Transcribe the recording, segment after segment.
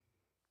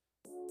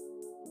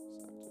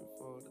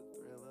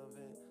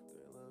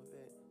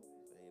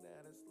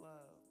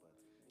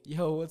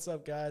Yo, what's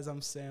up, guys?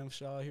 I'm Sam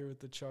Shaw here with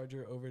the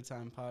Charger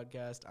Overtime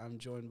Podcast. I'm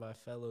joined by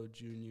fellow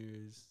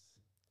juniors.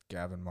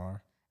 Gavin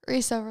Marr.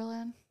 Reese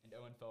Overland. And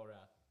Owen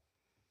Felrath.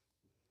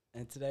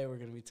 And today we're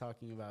going to be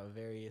talking about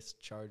various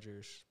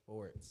Charger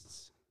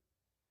sports.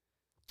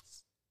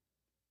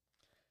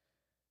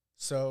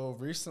 So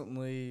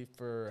recently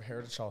for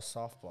Heritage Hall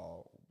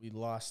softball, we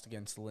lost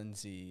against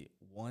Lindsay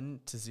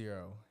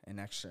 1-0 in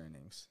extra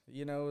innings.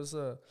 You know,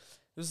 it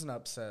was an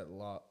upset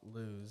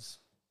lose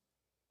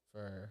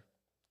for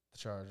the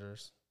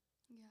Chargers.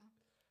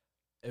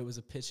 Yeah. It was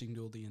a pitching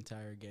duel the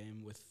entire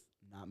game with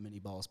not many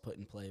balls put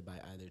in play by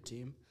either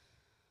team.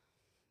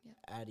 Yep.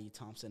 Addie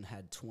Thompson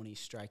had 20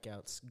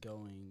 strikeouts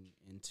going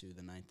into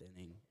the ninth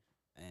inning,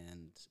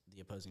 and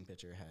the opposing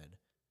pitcher had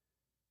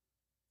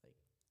like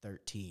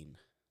 13.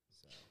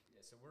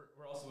 So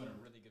we're also in a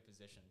really good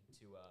position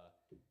to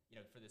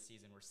for this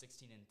season. We're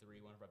 16-3,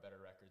 one of our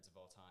better records of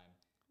all time.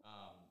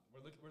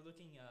 We're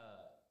looking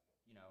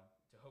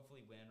to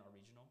hopefully win our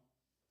regional,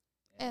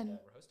 and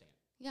we're hosting it.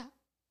 Yeah,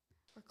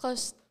 we're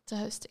close to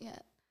hosting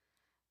it.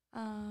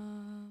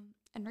 And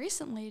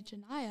recently,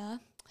 Janiyah,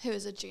 who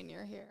is a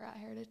junior here at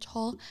Heritage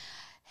Hall,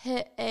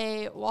 hit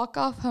a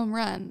walk-off home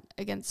run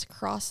against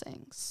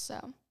Crossings.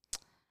 So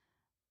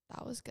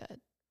that was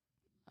good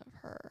of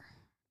her.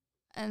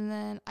 And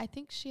then I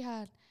think she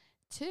had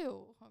 2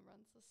 home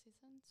runs this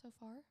season so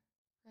far,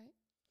 right?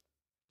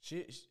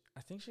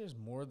 I think she has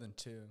more than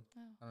 2.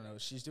 Oh. I don't know.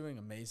 She's doing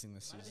amazing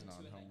this It might have season been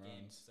on 2 in home that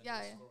game, runs. 'cause I Yeah, know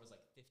yeah. the score was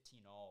like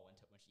 15-all when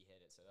she hit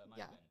it, so that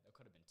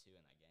could have been 2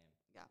 in that game.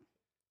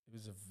 It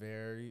was a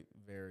very,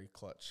 very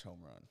clutch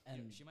home run.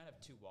 And She might have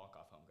 2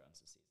 walk-off home runs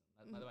this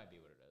season. That might be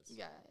what it is.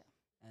 Yeah.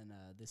 And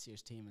this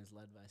year's team is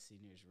led by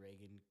seniors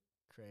Reagan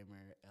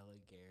Kramer, Ella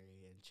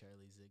Gary, and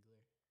Charlie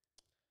Ziegler.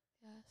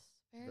 Yes.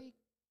 Very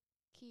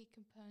key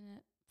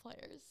component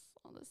players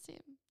on this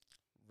team.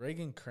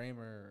 Reagan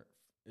Kramer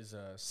is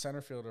a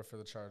center fielder for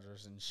the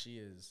Chargers, and she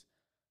is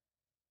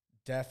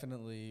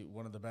definitely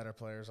one of the better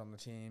players on the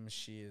team.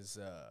 She's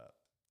a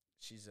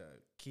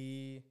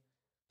key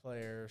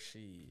player.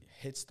 She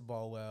hits the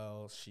ball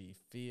well. She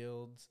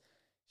fields.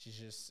 She's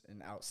just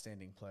an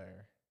outstanding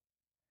player.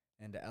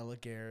 And Ella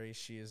Gary,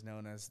 she is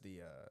known as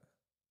the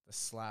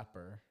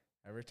slapper.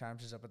 Every time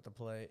she's up at the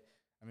plate,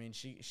 I mean,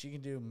 she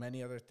can do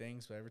many other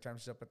things, but every time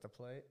she's up at the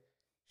plate,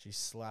 she's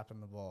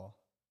slapping the ball.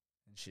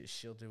 And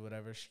she'll do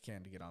whatever she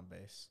can to get on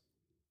base.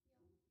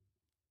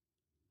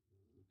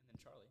 And then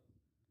Charlie.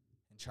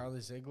 And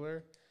Charlie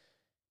Ziegler,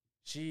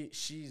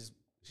 she's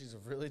a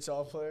really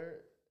tall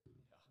player.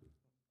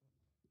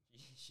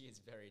 She is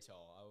very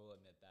tall. I will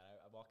admit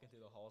that. I walking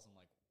through the halls, I'm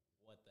like,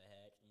 what the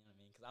heck? You know what I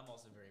mean? Because I'm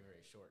also very,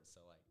 very short, so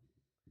like,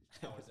 she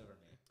towers over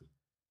me.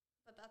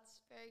 But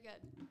that's very good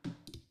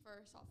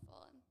for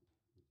softball and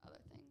other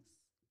things.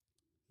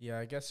 Yeah,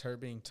 I guess her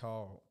being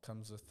tall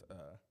comes with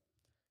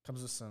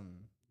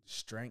some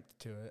strength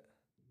to it,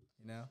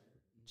 you know?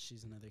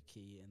 She's another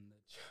key in the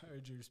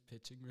Chargers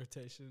pitching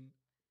rotation.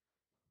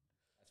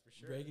 That's for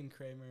sure. Reagan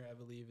Kramer, I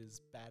believe, is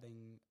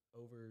batting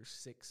over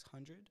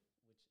 600,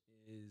 which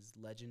is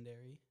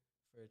legendary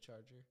for a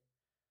Charger.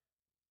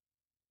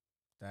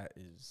 That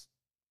is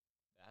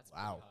That's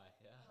wow. pretty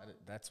high, yeah.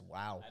 That's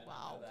wow. I did not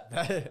Wow. know that.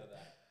 I didn't know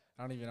that.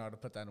 I don't even know how to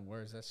put that in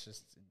words. That's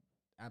just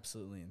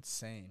absolutely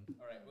insane.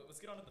 All right, let's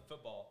get on to the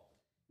football.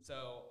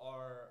 So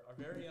our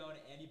very own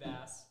Andy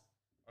Bass,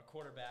 our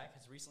quarterback,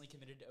 has recently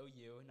committed to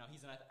OU. Now,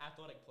 he's an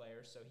athletic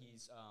player, so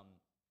he's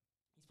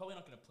probably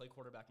not going to play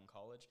quarterback in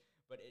college,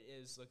 but it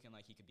is looking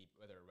like he could be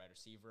whether a wide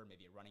receiver,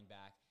 maybe a running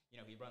back.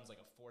 You know, he runs like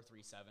a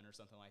 4.37 or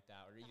something like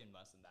that, or even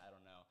less than that, I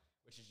don't know,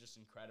 which is just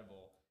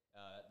incredible.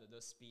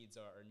 Those speeds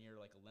are near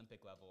like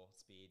Olympic level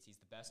speeds. He's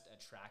the best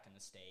at track in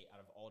the state out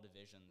of all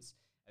divisions.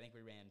 I think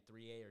we ran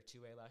 3A or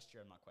 2A last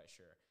year. I'm not quite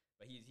sure,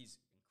 but he's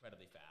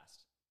incredibly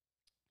fast.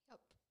 Yep.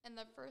 And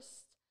the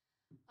first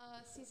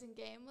season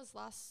game was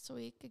last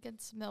week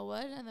against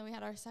Millwood, and then we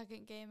had our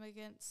second game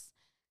against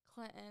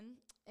Clinton.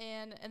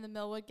 And in the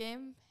Millwood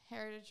game,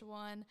 Heritage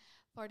won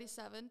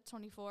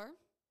 47-24.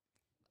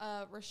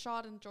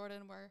 Rashad and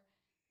Jordan were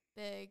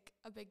a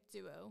big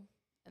duo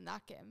in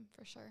that game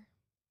for sure.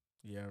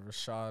 Yeah,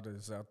 Rashad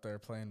is out there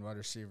playing wide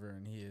receiver,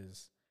 and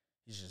he's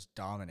just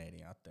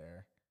dominating out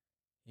there.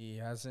 He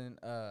hasn't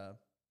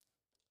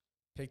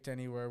picked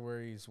anywhere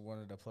where he's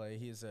wanted to play.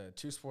 He's a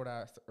 3-sport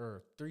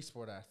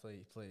athlete.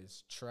 He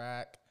plays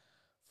track,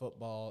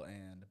 football,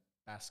 and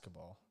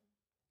basketball.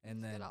 And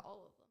He's then good at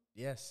all of them.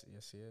 yes,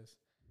 he is.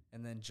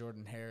 And then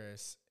Jordan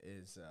Harris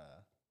is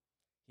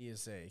he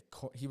was a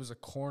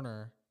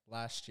cornerback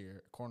last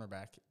year,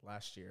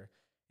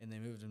 and they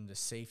moved him to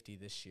safety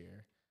this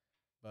year.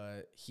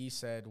 But he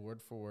said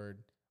word for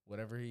word,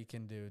 whatever he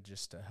can do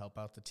just to help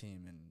out the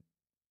team and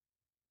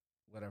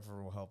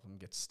whatever will help him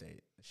get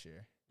state this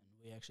year. And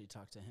we actually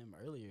talked to him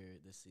earlier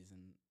this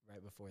season,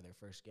 right before their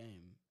first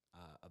game,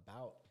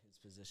 about his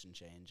position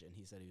change, and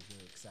he said he was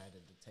really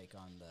excited to take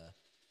on the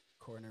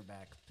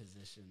cornerback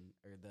position,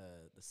 or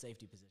the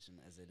safety position,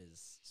 as it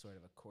is sort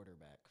of a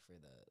quarterback for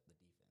the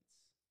defense.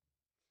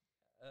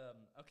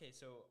 Okay,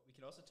 so we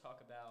could also talk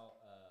about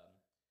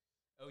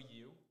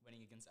OU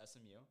winning against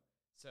SMU.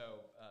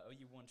 So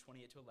OU won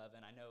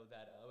 28-11. I know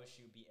that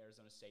OSU beat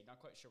Arizona State. Not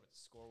quite sure what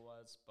the score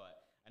was,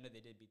 but I know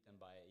they did beat them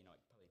by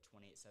like probably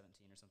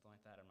 28-17 or something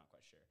like that. I'm not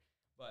quite sure.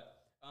 But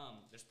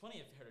there's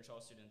plenty of Heritage Hall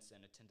students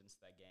in attendance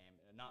at that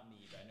game. Not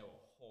me, but I know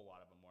a whole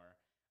lot of them were.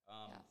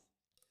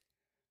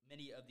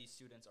 Many of these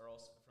students are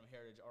also from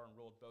Heritage are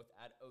enrolled both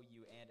at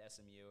OU and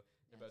SMU.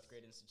 They're both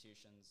great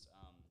institutions.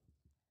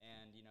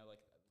 And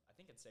like I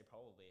think I'd say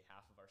probably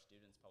half of our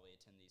students probably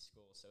attend these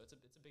schools. So it's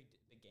a big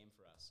game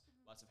for us.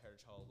 Lots of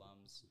Heritage Hall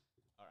alums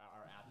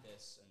are at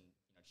this and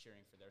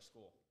cheering for their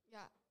school.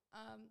 Yeah.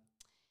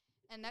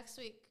 And next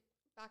week,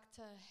 back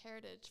to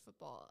Heritage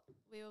football,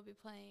 we will be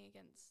playing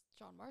against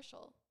John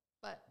Marshall,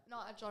 but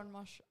not at John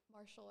Marshall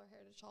or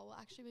Heritage Hall. We'll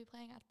actually be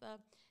playing at the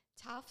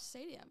Taft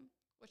Stadium,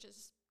 which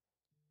is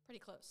pretty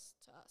close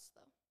to us,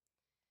 though.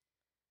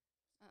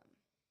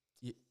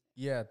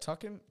 Yeah,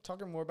 talking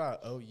more about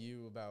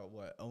OU, about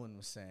what Owen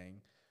was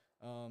saying.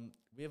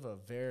 We have a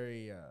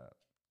very,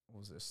 what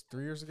was this,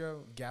 3 years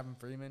ago? Gavin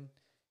Freeman.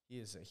 He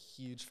is a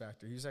huge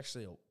factor. He was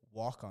actually a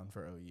walk-on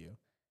for OU.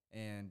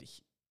 And,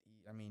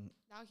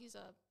 now he's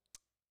on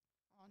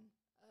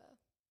a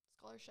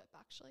scholarship,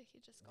 actually. He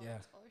just got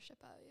a scholarship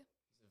at OU.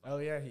 Oh,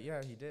 yeah,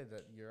 he did.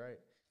 You're right.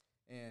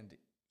 And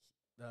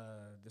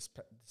this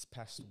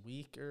past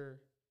week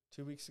or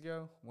 2 weeks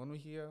ago, 1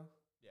 week ago?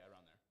 Yeah,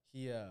 around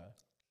there.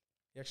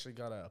 He actually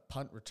got a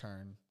punt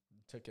return,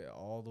 took it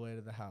all the way to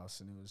the house,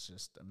 and it was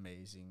just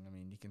amazing. I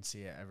mean, you can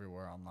see it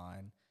everywhere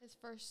online. His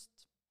first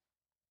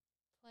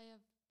play of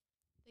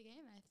the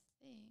game, I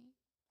think.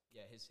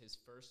 Yeah, his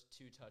first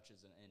 2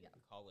 touches in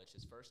college.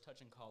 His first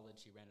touch in college,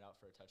 he ran it out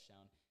for a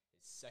touchdown.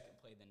 His second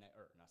play, the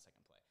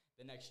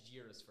next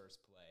year's first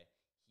play,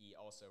 he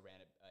also ran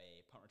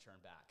a punt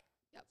return back.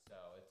 Yep. So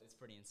it's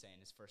pretty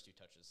insane. His first 2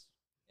 touches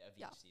of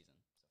each season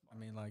so far.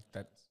 I mean, like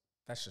that.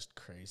 That's just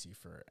crazy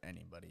for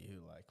anybody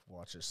who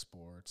watches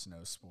sports,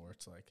 knows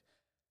sports.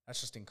 That's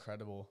just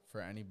incredible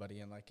for anybody,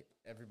 and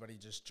everybody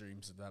just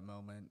dreams of that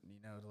moment,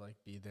 to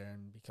be there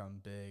and become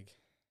big.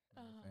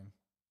 For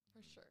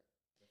sure.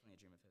 Definitely a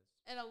dream of his.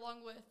 And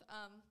along with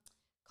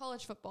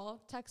college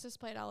football, Texas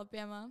played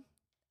Alabama,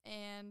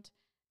 and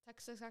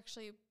Texas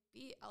actually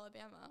beat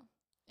Alabama.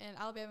 And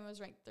Alabama was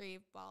ranked 3,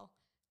 while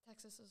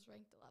Texas was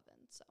ranked 11.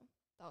 So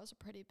that was a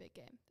pretty big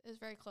game. It was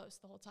very close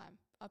the whole time,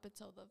 up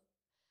until the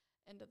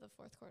end of the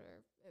fourth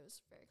quarter. It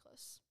was very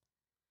close.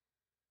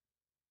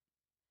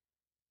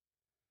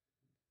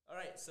 All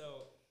right,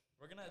 so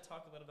we're going to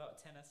talk a little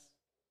about tennis.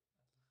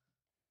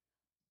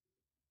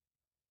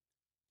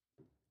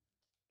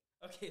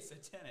 Okay, so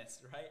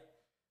tennis, right?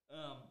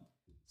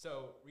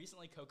 So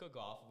recently Coco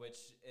Gauff,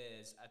 which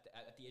is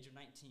at the age of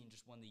 19,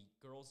 just won the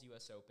Girls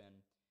U.S.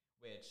 Open,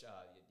 which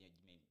you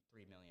made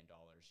 $3 million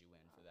you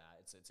win for that.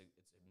 It's a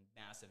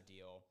massive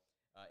deal.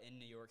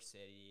 In New York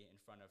City, in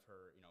front of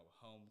her,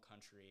 home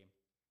country.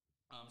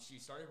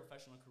 She started her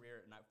professional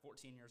career at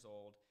 14 years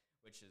old,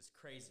 which is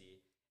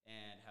crazy,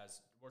 and has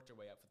worked her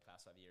way up for the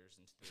past 5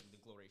 years into the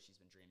glory she's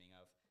been dreaming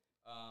of.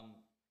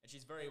 And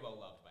she's very well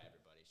loved by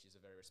everybody. She's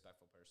a very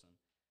respectful person.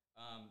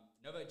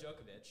 Novak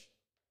Djokovic,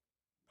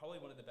 probably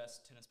one of the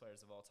best tennis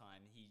players of all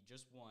time. He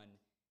just won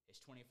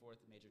his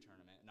 24th major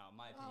tournament. Now, in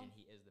my opinion,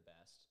 he is the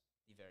best,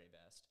 the very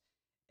best.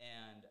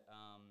 And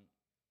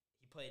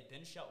he played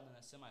Ben Shelton in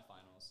the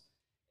semifinals.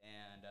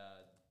 And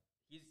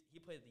he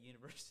played at the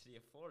University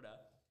of Florida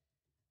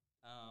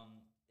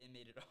and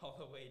made it all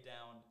the way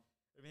down,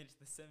 or made it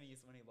to the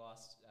semis when he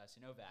lost to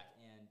Novak.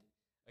 And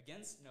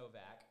against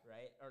Novak,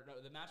 right? Or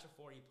no, the match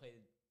before he played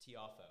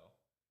Tiafoe.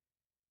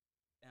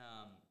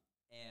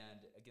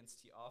 And against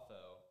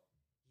Tiafoe,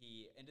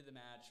 he ended the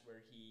match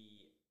where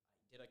he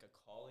did a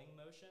calling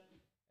motion,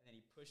 and then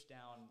he pushed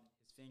down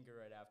his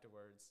finger right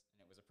afterwards,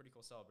 and it was a pretty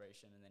cool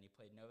celebration. And then he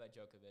played Novak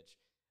Djokovic,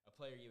 a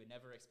player you would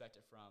never expect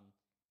it from.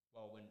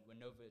 Well, when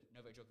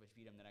Novak Djokovic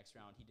beat him the next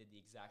round, he did the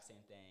exact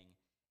same thing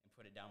and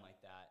put it down like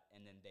that.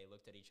 And then they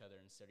looked at each other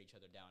and stared each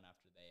other down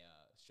after they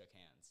shook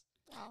hands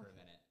for a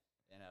minute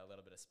in a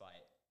little bit of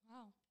spite.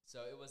 Wow.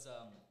 So it was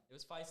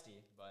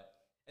feisty,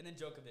 and then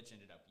Djokovic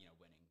ended up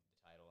winning the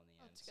title in the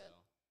end. That's good.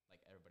 So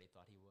everybody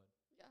thought he would.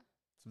 Yeah.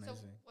 It's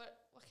amazing. So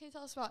what can you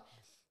tell us about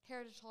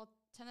Heritage Hall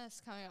tennis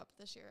coming up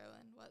this year,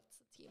 Owen?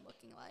 What's the team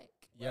looking like?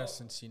 Yeah,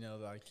 since you're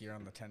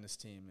on the tennis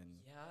team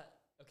and yeah.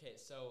 Okay,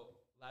 so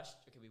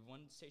we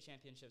won state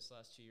championships the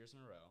last 2 years in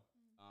a row.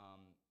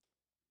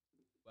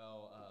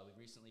 We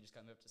recently just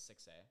got moved up to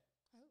 6A.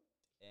 Oh,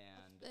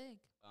 and that's big.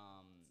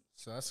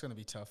 So that's going to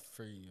be tough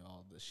for you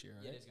all this year,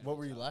 right? Yeah, it is gonna What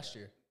be were you tough, last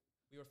year?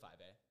 We were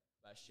 5A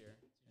last year.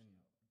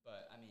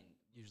 But,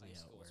 Usually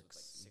playing how it schools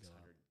works, with you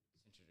go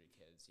 600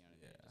 kids, it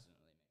Yeah. doesn't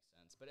really make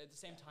sense. But at the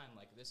same time,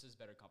 this is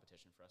better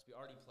competition for us. We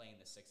already play in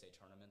the 6A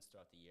tournaments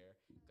throughout the year,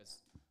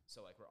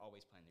 we're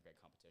always playing the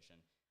great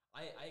competition.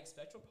 I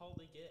expect we'll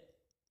probably get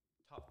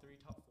top 3,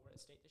 top 4 at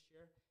state this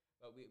year,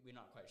 but we're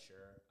not quite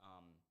sure.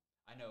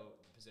 I know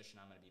the position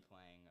I'm going to be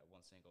playing at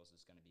one singles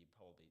is going to be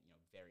probably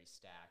very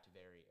stacked,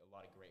 a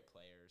lot of great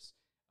players.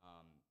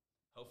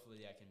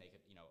 hopefully I can make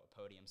it, a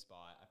podium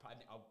spot.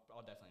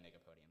 I'll definitely make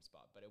a podium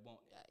spot, but it won't.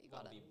 Yeah, you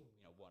won't got it. be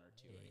 1 or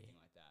 2 or anything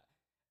like that.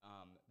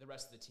 The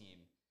rest of the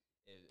team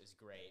is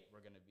great.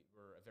 We're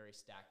a very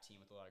stacked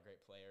team with a lot of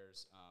great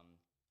players.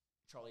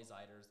 Charlie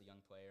Ziders, the young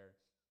player,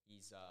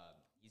 he's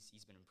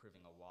been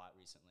improving a lot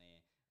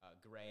recently.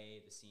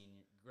 Gray, the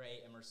senior, Gray,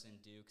 Emerson,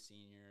 Duke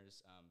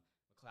seniors.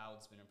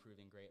 McLeod's been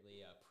improving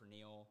greatly.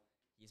 Pernille,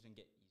 he's been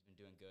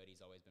doing good.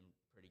 He's always been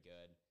pretty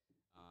good.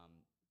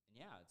 And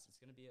yeah, it's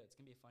gonna be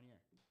a fun year.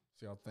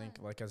 So y'all think,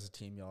 like, as a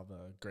team, y'all have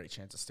a great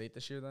chance of state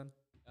this year then?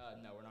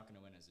 No, we're not gonna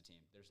win as a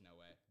team. There's no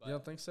way. But You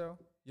don't think so?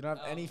 You don't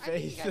have any I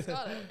think you faith? guys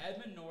got it.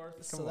 Edmund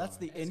North. So that's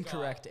the Has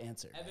incorrect got-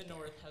 answer. right Evan there.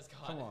 North has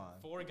got Come on.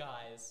 4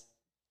 guys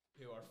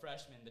who are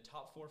freshmen, the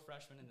top 4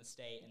 freshmen in the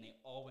state, and they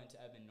all went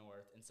to Edmund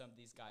North. And some of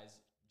these guys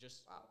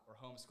just were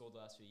homeschooled the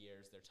last few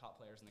years. They're top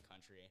players in the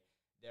country.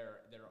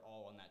 They're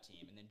all on that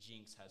team. And then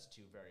Jinx has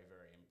 2 very,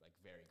 very,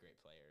 very great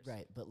players.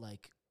 Right, but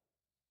like,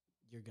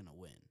 you're gonna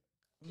win.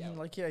 Yeah.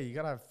 Yeah, you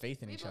got to have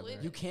faith in We each other.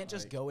 believe You can't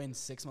just Like, go in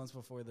 6 months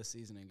before the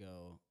season and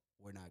go,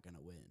 "We're not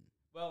gonna win,"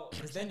 Well,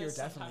 because then you're tennis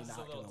definitely sometimes not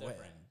is a gonna little win.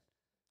 different.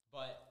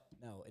 But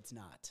No, it's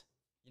not.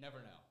 you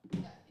never know.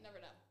 Yeah, you never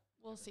know.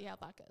 We'll see how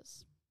that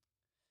goes.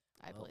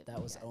 I Well, believe that in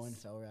you was guys. Owen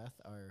Felrath,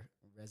 our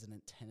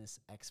resident tennis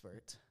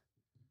expert.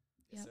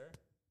 Yes, Yep. sir.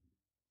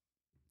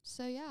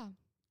 So yeah,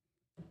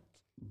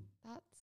 that's